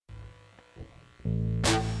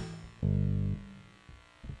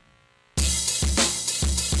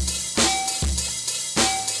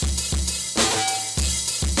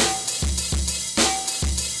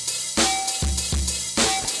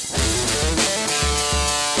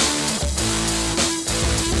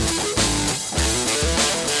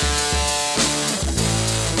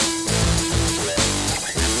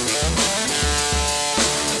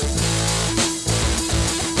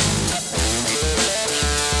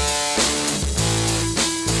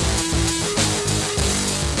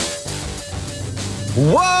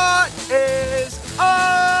What is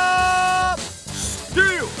up,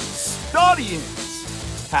 Steel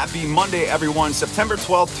Studians? Happy Monday, everyone. September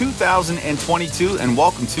 12th, 2022, and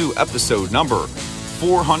welcome to episode number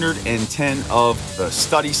 410 of the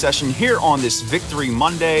study session here on this Victory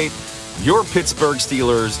Monday. Your Pittsburgh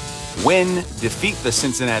Steelers win, defeat the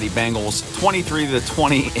Cincinnati Bengals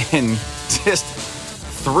 23-20, and just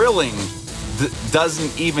thrilling,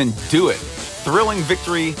 doesn't even do it. Thrilling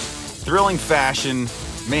victory, thrilling fashion.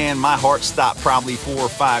 Man, my heart stopped probably 4 or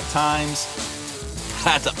 5 times.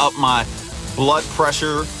 Had to up my blood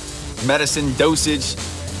pressure, medicine dosage.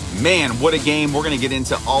 Man, what a game. We're going to get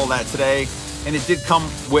into all that today. And it did come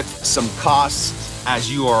with some costs,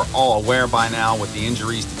 as you are all aware by now, with the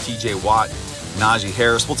injuries to TJ Watt, Najee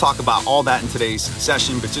Harris. We'll talk about all that in today's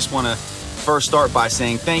session, but just want to first start by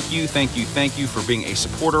saying thank you for being a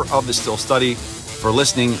supporter of the Still Study, for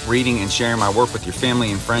listening, reading, and sharing my work with your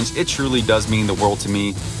family and friends. It truly does mean the world to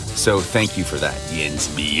me, so thank you for that. Yins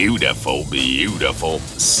beautiful, beautiful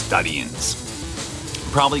studyings.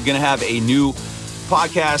 Probably going to have a new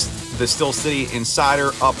podcast, The Still City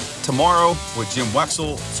Insider, up tomorrow with Jim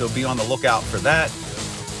Wexel, so be on the lookout for that.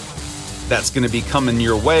 That's going to be coming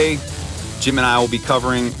your way. Jim and I will be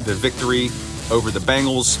covering the victory over the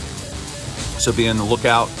Bengals, so be on the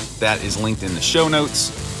lookout. That is linked in the show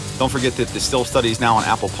notes. Don't forget that the Still Study is now on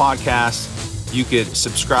Apple Podcasts. You could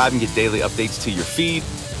subscribe and get daily updates to your feed.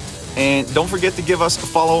 And don't forget to give us a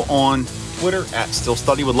follow on Twitter at Still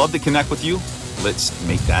Study. Would love to connect with you. Let's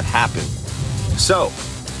make that happen. So,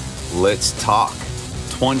 let's talk.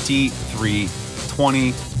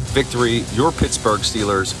 23-20 victory. Your Pittsburgh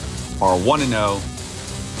Steelers are 1-0.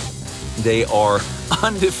 They are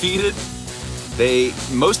undefeated. They,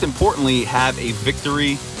 most importantly, have a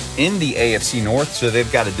victory in the AFC North, so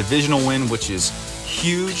they've got a divisional win, which is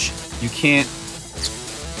huge. You can't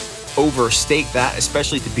overstate that,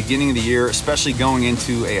 especially at the beginning of the year, especially going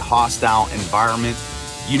into a hostile environment.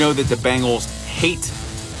 You know that the Bengals hate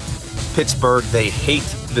Pittsburgh. They hate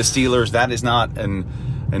the Steelers. That is not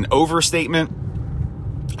an overstatement.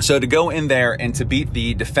 So to go in there and to beat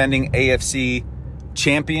the defending AFC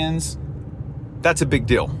champions, that's a big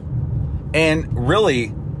deal. And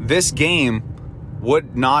really, this game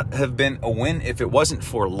would not have been a win if it wasn't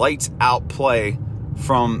for lights out play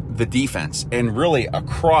from the defense. And really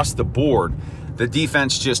across the board, the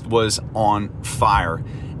defense just was on fire.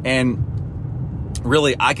 And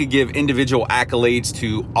really, I could give individual accolades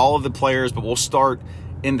to all of the players, but we'll start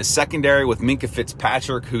in the secondary with Minkah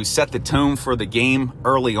Fitzpatrick, who set the tone for the game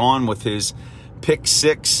early on with his pick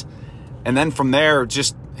 6. And then from there,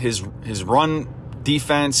 just his run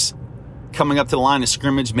defense, coming up to the line of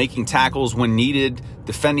scrimmage, making tackles when needed,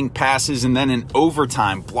 defending passes, and then in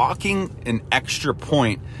overtime, blocking an extra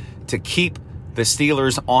point to keep the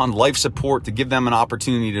Steelers on life support, to give them an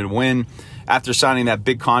opportunity to win. After signing that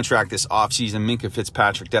big contract this offseason, Minkah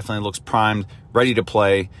Fitzpatrick definitely looks primed, ready to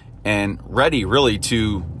play, and ready really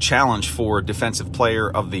to challenge for Defensive Player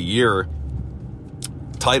of the Year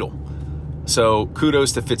title. So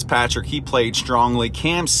kudos to Fitzpatrick. He played strongly.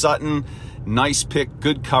 Cam Sutton, nice pick,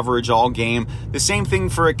 good coverage all game. The same thing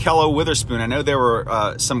for Akello Witherspoon. I know there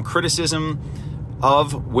were some criticism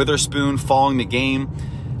of Witherspoon following the game,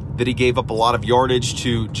 that he gave up a lot of yardage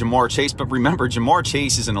to Jamar Chase. But remember, Jamar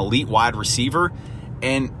Chase is an elite wide receiver,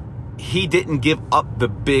 and he didn't give up the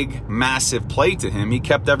big, massive play to him. He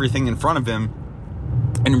kept everything in front of him.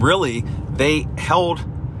 And really, they held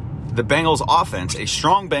the Bengals offense, a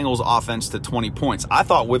strong Bengals offense, to 20 points. I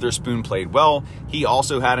thought Witherspoon played well. He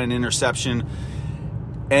also had an interception.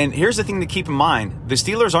 And here's the thing to keep in mind. The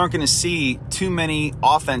Steelers aren't going to see too many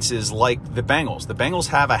offenses like the Bengals. The Bengals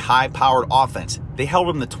have a high-powered offense. They held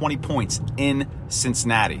them to 20 points in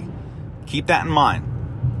Cincinnati. Keep that in mind.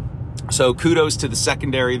 So kudos to the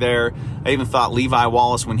secondary there. I even thought Levi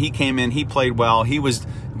Wallace, when he came in, he played well. He was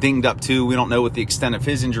dinged up too. We don't know what the extent of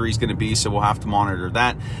his injury is going to be, so we'll have to monitor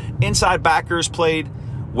that. Inside backers played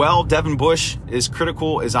well. Devin Bush, as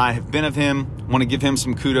critical as I have been of him, want to give him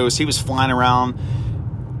some kudos. He was flying around,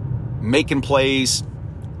 making plays.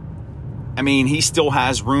 I mean, he still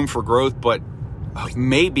has room for growth, but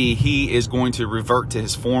maybe he is going to revert to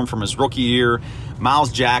his form from his rookie year.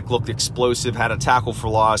 Miles Jack looked explosive, had a tackle for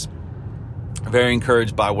loss. Very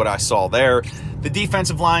encouraged by what I saw there. The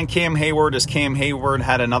defensive line, Cam Hayward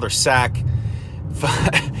had another sack.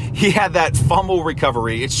 He had that fumble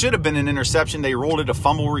recovery. It should have been an interception. They ruled it a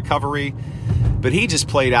fumble recovery, but he just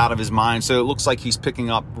played out of his mind. So it looks like he's picking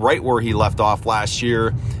up right where he left off last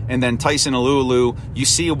year. And then Tyson Alualu, you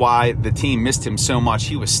see why the team missed him so much.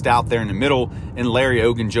 He was stout there in the middle, and Larry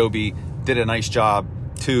Ogunjobi did a nice job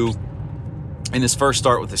too. in his first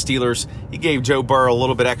start with the Steelers. He gave Joe Burrow a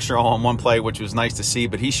little bit extra on one play, which was nice to see,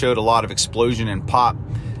 but he showed a lot of explosion and pop,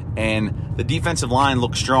 and the defensive line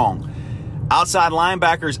looked strong. Outside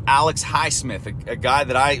linebackers, Alex Highsmith, a guy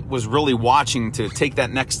that I was really watching to take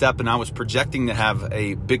that next step, and I was projecting to have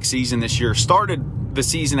a big season this year. Started the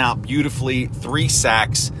season out beautifully, 3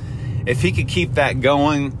 sacks. If he could keep that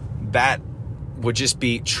going, that would just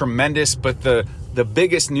be tremendous. But the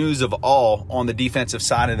biggest news of all on the defensive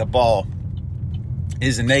side of the ball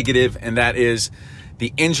is a negative, and that is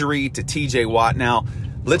the injury to TJ Watt. Now,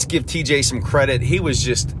 let's give TJ some credit. He was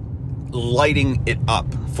just lighting it up.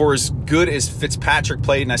 For as good as Fitzpatrick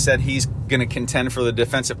played, and I said he's going to contend for the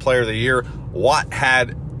Defensive Player of the Year, Watt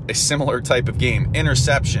had a similar type of game.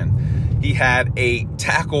 Interception. He had a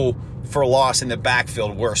tackle for loss in the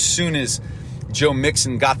backfield where as soon as Joe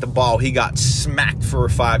Mixon got the ball, he got smacked for a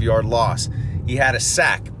 5-yard loss. He had a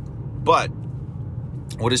sack. But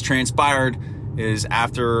what has transpired is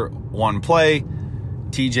after one play,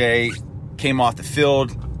 TJ came off the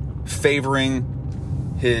field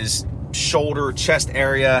favoring his shoulder, chest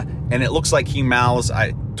area, and it looks like he mouths,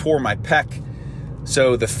 I tore my pec.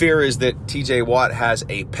 So the fear is that TJ Watt has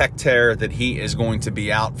a pec tear, that he is going to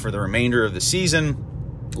be out for the remainder of the season.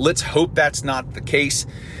 Let's hope that's not the case.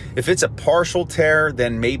 If it's a partial tear,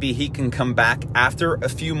 then maybe he can come back after a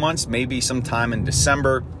few months, maybe sometime in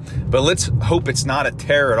December. But let's hope it's not a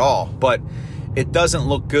tear at all. But it doesn't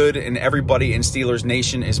look good, and everybody in Steelers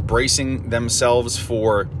Nation is bracing themselves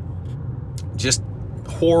for just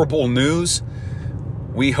horrible news.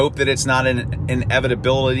 We hope that it's not an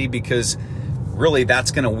inevitability, because really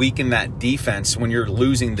that's going to weaken that defense when you're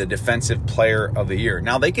losing the Defensive Player of the Year.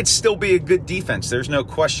 Now, they could still be a good defense. There's no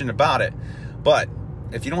question about it. But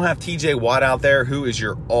if you don't have TJ Watt out there, who is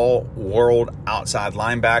your all-world outside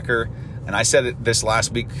linebacker, and I said it this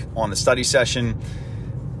last week on the study session,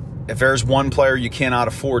 if there's one player you cannot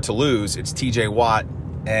afford to lose, it's TJ Watt.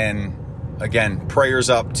 And again, prayers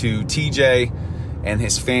up to TJ and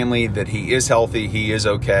his family that he is healthy, he is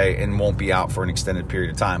okay, and won't be out for an extended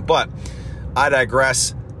period of time. But I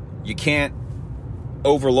digress. You can't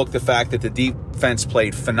overlook the fact that the defense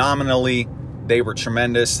played phenomenally. They were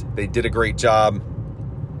tremendous. They did a great job.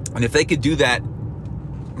 And if they could do that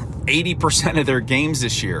 80% of their games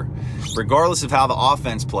this year, regardless of how the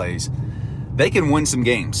offense plays, they can win some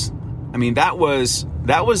games. I mean, that was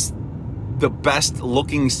the best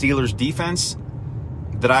looking Steelers defense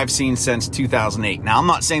that I've seen since 2008. Now, I'm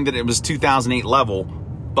not saying that it was 2008 level,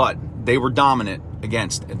 but they were dominant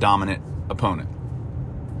against a dominant opponent.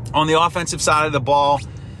 On the offensive side of the ball,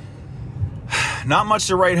 not much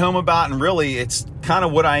to write home about, and really it's kind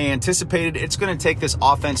of what I anticipated. It's going to take this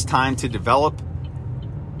offense time to develop.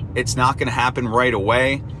 It's not going to happen right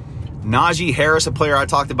away. Najee Harris, a player I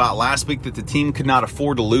talked about last week that the team could not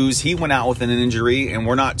afford to lose, he went out with an injury, and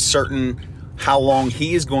we're not certain how long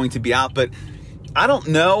he is going to be out. But I don't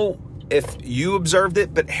know if you observed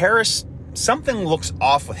it, but Harris, something looks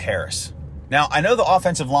off with Harris. Now, I know the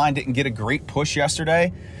offensive line didn't get a great push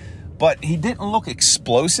yesterday, but he didn't look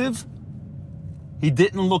explosive. He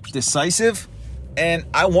didn't look decisive. And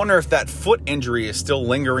I wonder if that foot injury is still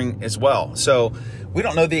lingering as well. So we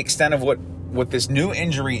don't know the extent of what this new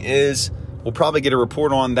injury is. We'll probably get a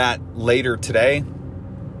report on that later today.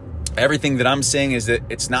 Everything that I'm seeing is that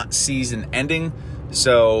it's not season ending.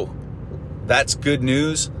 So that's good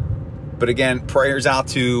news. But again, prayers out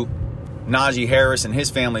to Najee Harris and his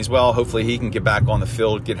family as well. Hopefully he can get back on the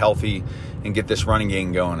field, get healthy, and get this running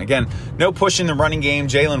game going. Again, no push in the running game.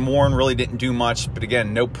 Jaylen Warren really didn't do much, but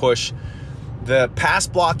again, no push. The pass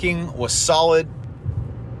blocking was solid,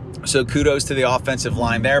 so kudos to the offensive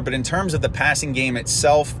line there. But in terms of the passing game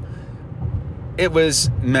itself, it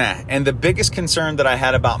was meh. And the biggest concern that I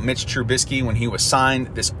had about Mitch Trubisky when he was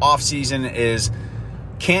signed this offseason is,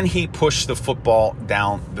 can he push the football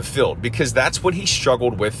down the field? Because that's what he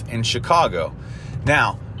struggled with in Chicago.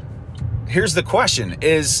 Now, here's the question.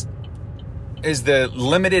 Is the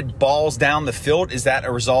limited balls down the field, is that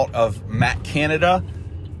a result of Matt Canada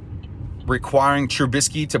requiring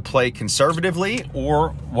Trubisky to play conservatively,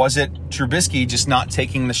 or was it Trubisky just not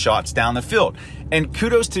taking the shots down the field? And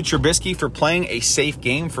kudos to Trubisky for playing a safe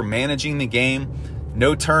game, for managing the game,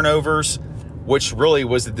 no turnovers, which really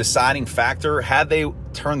was the deciding factor. Had they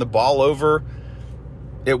turned the ball over,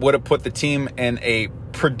 it would have put the team in a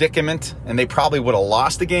predicament, and they probably would have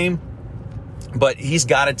lost the game. But he's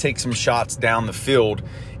got to take some shots down the field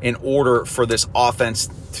in order for this offense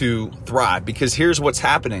to thrive. Because here's what's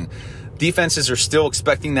happening. Defenses are still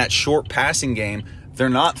expecting that short passing game. They're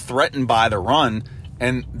not threatened by the run,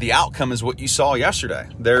 and the outcome is what you saw yesterday.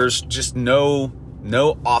 There's just no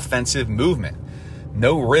offensive movement,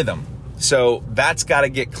 no rhythm. So that's got to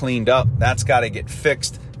get cleaned up. That's got to get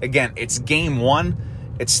fixed. Again, it's game one.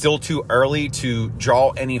 It's still too early to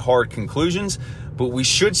draw any hard conclusions, but we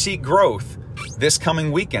should see growth this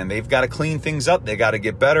coming weekend. They've got to clean things up. They got to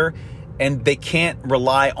get better, and they can't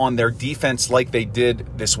rely on their defense like they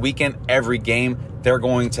did this weekend. Every game, they're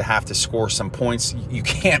going to have to score some points. You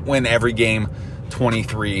can't win every game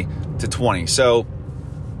 23-20. So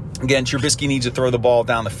again, Trubisky needs to throw the ball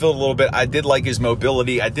down the field a little bit. I did like his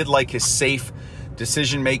mobility. I did like his safe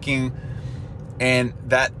decision-making. And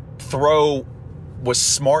that throw was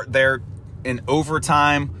smart there in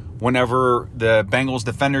overtime whenever the Bengals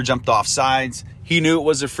defender jumped off sides. He knew it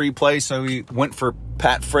was a free play, so he went for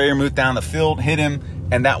Pat Freiermuth down the field, hit him,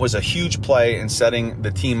 and that was a huge play in setting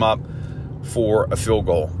the team up for a field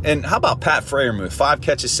goal. And how about Pat Freiermuth? 5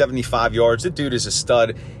 catches, 75 yards. The dude is a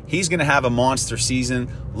stud. He's going to have a monster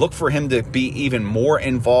season. Look for him to be even more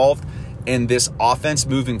involved in this offense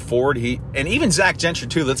moving forward. And even Zach Gentry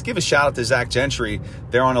too. Let's give a shout out to Zach Gentry.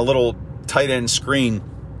 They're on a little tight end screen.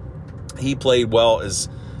 He played well as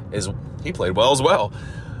well.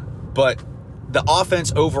 But the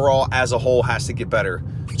offense overall as a whole has to get better.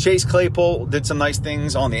 Chase Claypool did some nice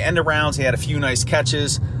things on the end of rounds. He had a few nice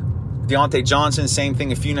catches. Deontay Johnson, same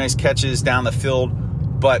thing, a few nice catches down the field,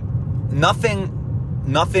 but nothing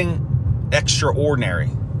extraordinary.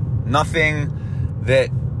 Nothing that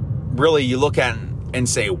really you look at and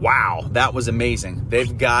say, wow, that was amazing.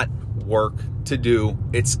 They've got work to do.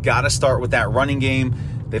 It's got to start with that running game.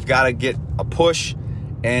 They've got to get a push,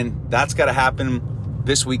 and that's got to happen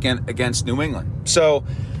this weekend against New England. So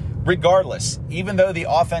regardless, even though the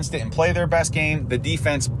offense didn't play their best game, the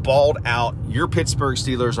defense balled out. Your Pittsburgh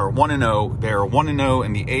Steelers are 1-0. They're 1-0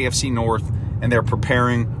 in the AFC North, and they're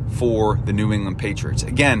preparing for the New England Patriots.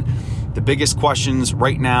 Again, the biggest questions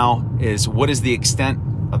right now is what is the extent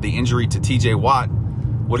of the injury to TJ Watt?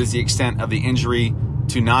 What is the extent of the injury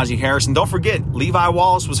to Najee Harris? And don't forget, Levi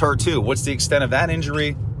Wallace was hurt too. What's the extent of that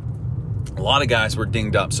injury? A lot of guys were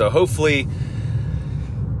dinged up. So hopefully,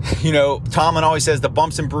 Tomlin always says the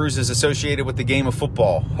bumps and bruises associated with the game of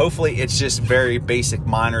football. Hopefully it's just very basic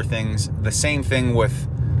minor things. The same thing with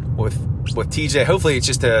TJ. Hopefully it's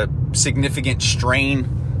just a significant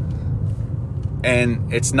strain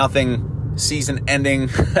and it's nothing season ending.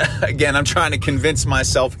 Again, I'm trying to convince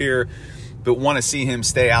myself here, but want to see him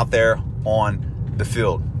stay out there on the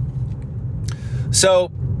field.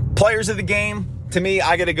 So players of the game, to me,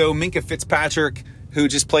 I got to go Minkah Fitzpatrick, who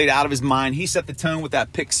just played out of his mind. He set the tone with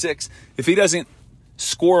that pick six. If he doesn't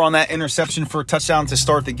score on that interception for a touchdown to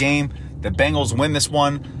start the game, the Bengals win this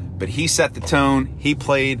one. But he set the tone. He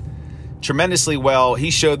played tremendously well. He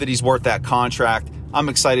showed that he's worth that contract. I'm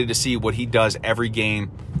excited to see what he does every game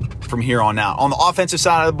from here on out. On the offensive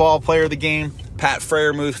side of the ball, player of the game, Pat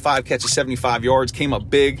Freiermuth, 5 catches, 75 yards, came up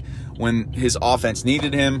big when his offense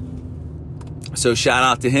needed him. So shout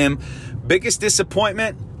out to him. Biggest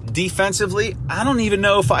disappointment defensively, I don't even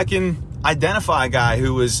know if I can identify a guy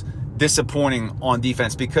who was disappointing on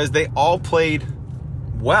defense because they all played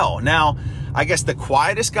well. Now, I guess the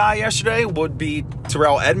quietest guy yesterday would be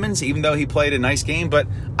Terrell Edmonds, even though he played a nice game, but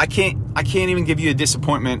I can't even give you a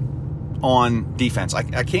disappointment on defense.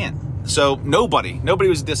 I can't. So nobody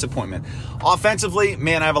was a disappointment. Offensively,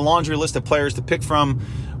 man, I have a laundry list of players to pick from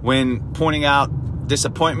when pointing out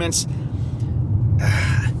disappointments.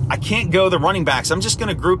 I can't go the running backs. I'm just going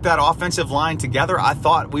to group that offensive line together. I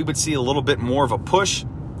thought we would see a little bit more of a push.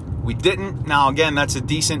 We didn't. Now, again, that's a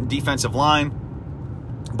decent defensive line,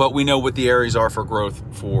 but we know what the areas are for growth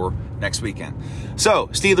for next weekend. So,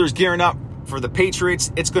 Steelers gearing up for the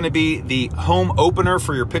Patriots. It's going to be the home opener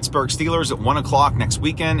for your Pittsburgh Steelers at 1 o'clock next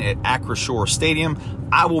weekend at Acrisure Stadium.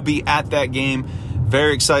 I will be at that game.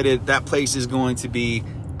 Very excited. That place is going to be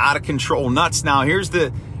out of control nuts. Now, here's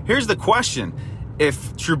the question.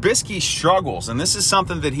 If Trubisky struggles, and this is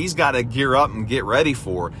something that he's got to gear up and get ready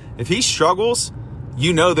for, if he struggles,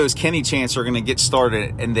 those Kenny chants are going to get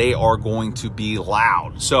started and they are going to be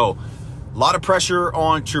loud. So a lot of pressure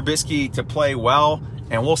on Trubisky to play well,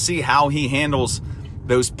 and we'll see how he handles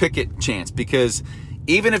those Pickett chants, because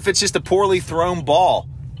even if it's just a poorly thrown ball,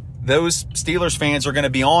 those Steelers fans are going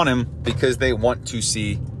to be on him because they want to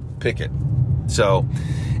see Pickett. So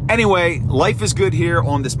anyway, life is good here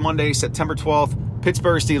on this Monday, September 12th.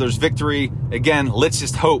 Pittsburgh Steelers victory. Again, let's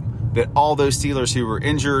just hope that all those Steelers who were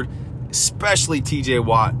injured, especially TJ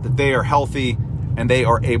Watt, that they are healthy and they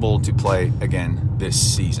are able to play again this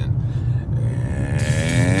season.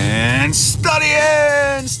 And studying.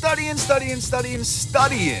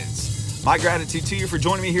 My gratitude to you for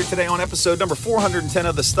joining me here today on episode number 410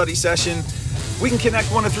 of the study session. We can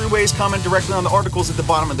connect one of three ways. Comment directly on the articles at the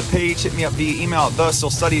bottom of the page. Hit me up via email at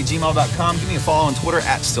thestillstudy@gmail.com. Give me a follow on Twitter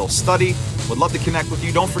at stillstudy. Would love to connect with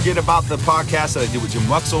you. Don't forget about the podcast that I do with Jim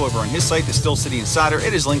Wexel over on his site, The Still City Insider.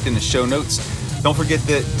 It is linked in the show notes. Don't forget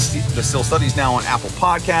that the Still Study is now on Apple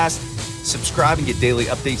Podcasts. Subscribe and get daily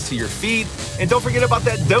updates to your feed. And don't forget about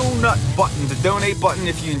that donut button, the donate button.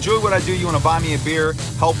 If you enjoy what I do, you want to buy me a beer,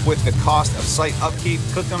 help with the cost of site upkeep,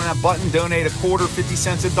 click on that button, donate a quarter, 50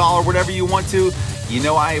 cents, $1, whatever you want to. You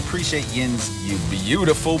know I appreciate yins, you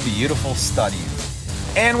beautiful, beautiful studies.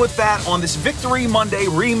 And with that, on this Victory Monday,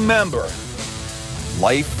 remember,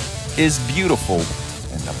 life is beautiful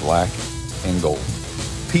in the black and gold.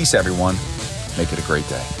 Peace, everyone. Make it a great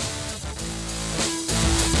day.